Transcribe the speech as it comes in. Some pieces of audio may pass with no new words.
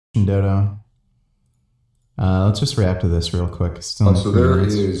Dodo. Let's just react to this real quick. So there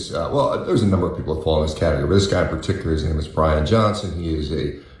is, well, there's a number of people that fall in this category, but this guy in particular, his name is Brian Johnson. He is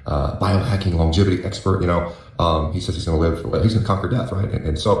a biohacking longevity expert. He says he's going to live, he's going to conquer death, right?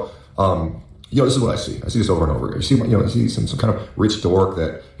 And so, this is what I see. I see this over and over again. You see some kind of rich dork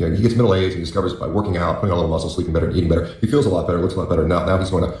that, he gets middle age and he discovers by working out, putting on a little muscle, sleeping better, eating better, he feels a lot better, looks a lot better. Now he's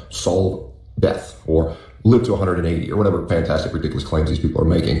going to solve death or live to 180 or whatever fantastic, ridiculous claims these people are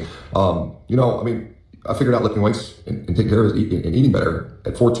making. I figured out lifting weights and taking care of it and eating better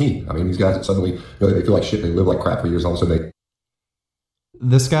at 14. These guys that suddenly, they feel like shit, they live like crap for years, all of a sudden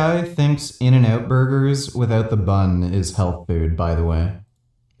This guy thinks In-N-Out burgers without the bun is health food, by the way.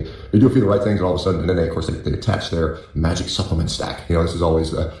 They do a few of the right things, and all of a sudden, and then of course, they attach their magic supplement stack. This is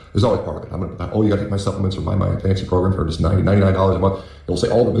always, there's always part of it. You got to take my supplements or buy my fancy program for just $99 a month. They'll say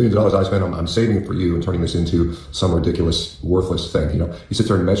all the millions of dollars I spend, I'm saving it for you and turning this into some ridiculous, worthless thing. He sits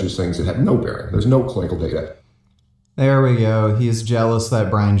there and measures things that have no bearing. There's no clinical data. There we go. He's jealous that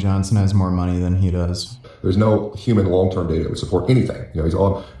Brian Johnson has more money than he does. There's no human long-term data that would support anything. He's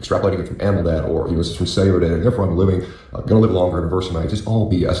all extrapolating it from animal data or from cellular data. And therefore, I'm going to live longer in reverse night. Just all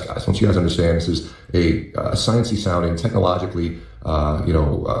BS, guys. Once you guys understand, this is a sciencey sounding, technologically,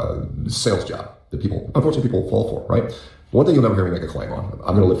 sales job that unfortunately, people fall for, right? One thing you'll never hear me make a claim on.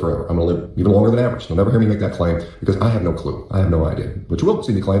 I'm going to live forever. I'm going to live even longer than average. You'll never hear me make that claim because I have no clue. I have no idea. What you will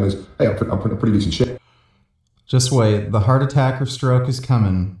see me claim is, hey, I'm pretty decent shit. Just wait. The heart attack or stroke is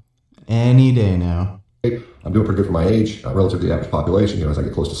coming any day now. I'm doing pretty good for my age, relative to the average population. As I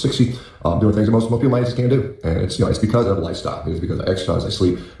get close to 60, I'm doing things that most people my age just can't do. And it's because of lifestyle. It's because I exercise, I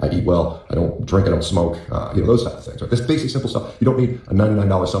sleep, I eat well, I don't drink, I don't smoke, those type of things. Right? This basic, simple stuff. You don't need a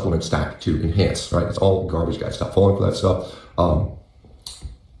 $99 supplement stack to enhance, right? It's all garbage, guys. Stop falling for that stuff.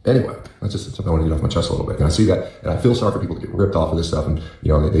 Anyway, that's just something I want to get off my chest a little bit. And I see that, and I feel sorry for people that get ripped off of this stuff. And,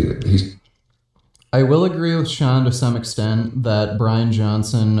 I will agree with Sean to some extent that Brian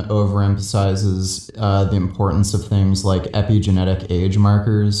Johnson overemphasizes the importance of things like epigenetic age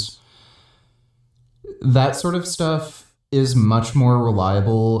markers. That sort of stuff is much more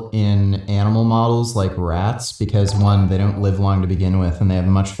reliable in animal models like rats because, one, they don't live long to begin with and they have a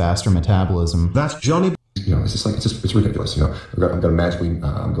much faster metabolism. That's Johnny. It's ridiculous. I'm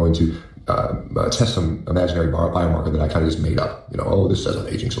going to test some imaginary biomarker that I kind of just made up. This says I'm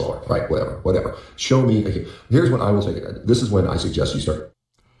aging slower, right? Whatever. Show me. Here's when I will take it. This is when I suggest you start.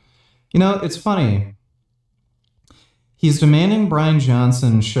 It's funny. He's demanding Brian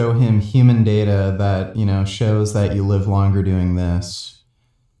Johnson show him human data that, shows that you live longer doing this.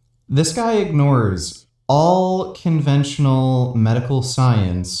 This guy ignores all conventional medical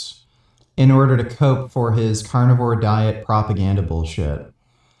science in order to cope for his carnivore diet propaganda bullshit.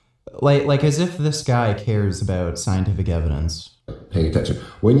 Like as if this guy cares about scientific evidence. Paying attention.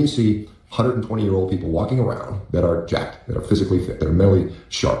 When you see 120-year-old people walking around that are jacked, that are physically fit, that are mentally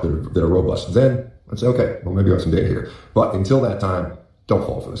sharp, that are robust, then I'd say, okay, well, maybe I have some data here. But until that time, don't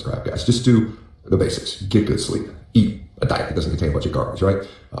fall for this crap, guys. Just do the basics. Get good sleep. Eat a diet that doesn't contain a bunch of garbage, right?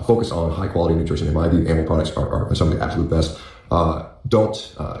 Focus on high-quality nutrition. In my view, animal products are some of the absolute best.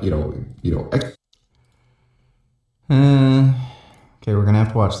 Okay, we're gonna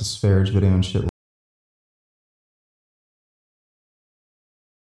have to watch this Farage video and shit.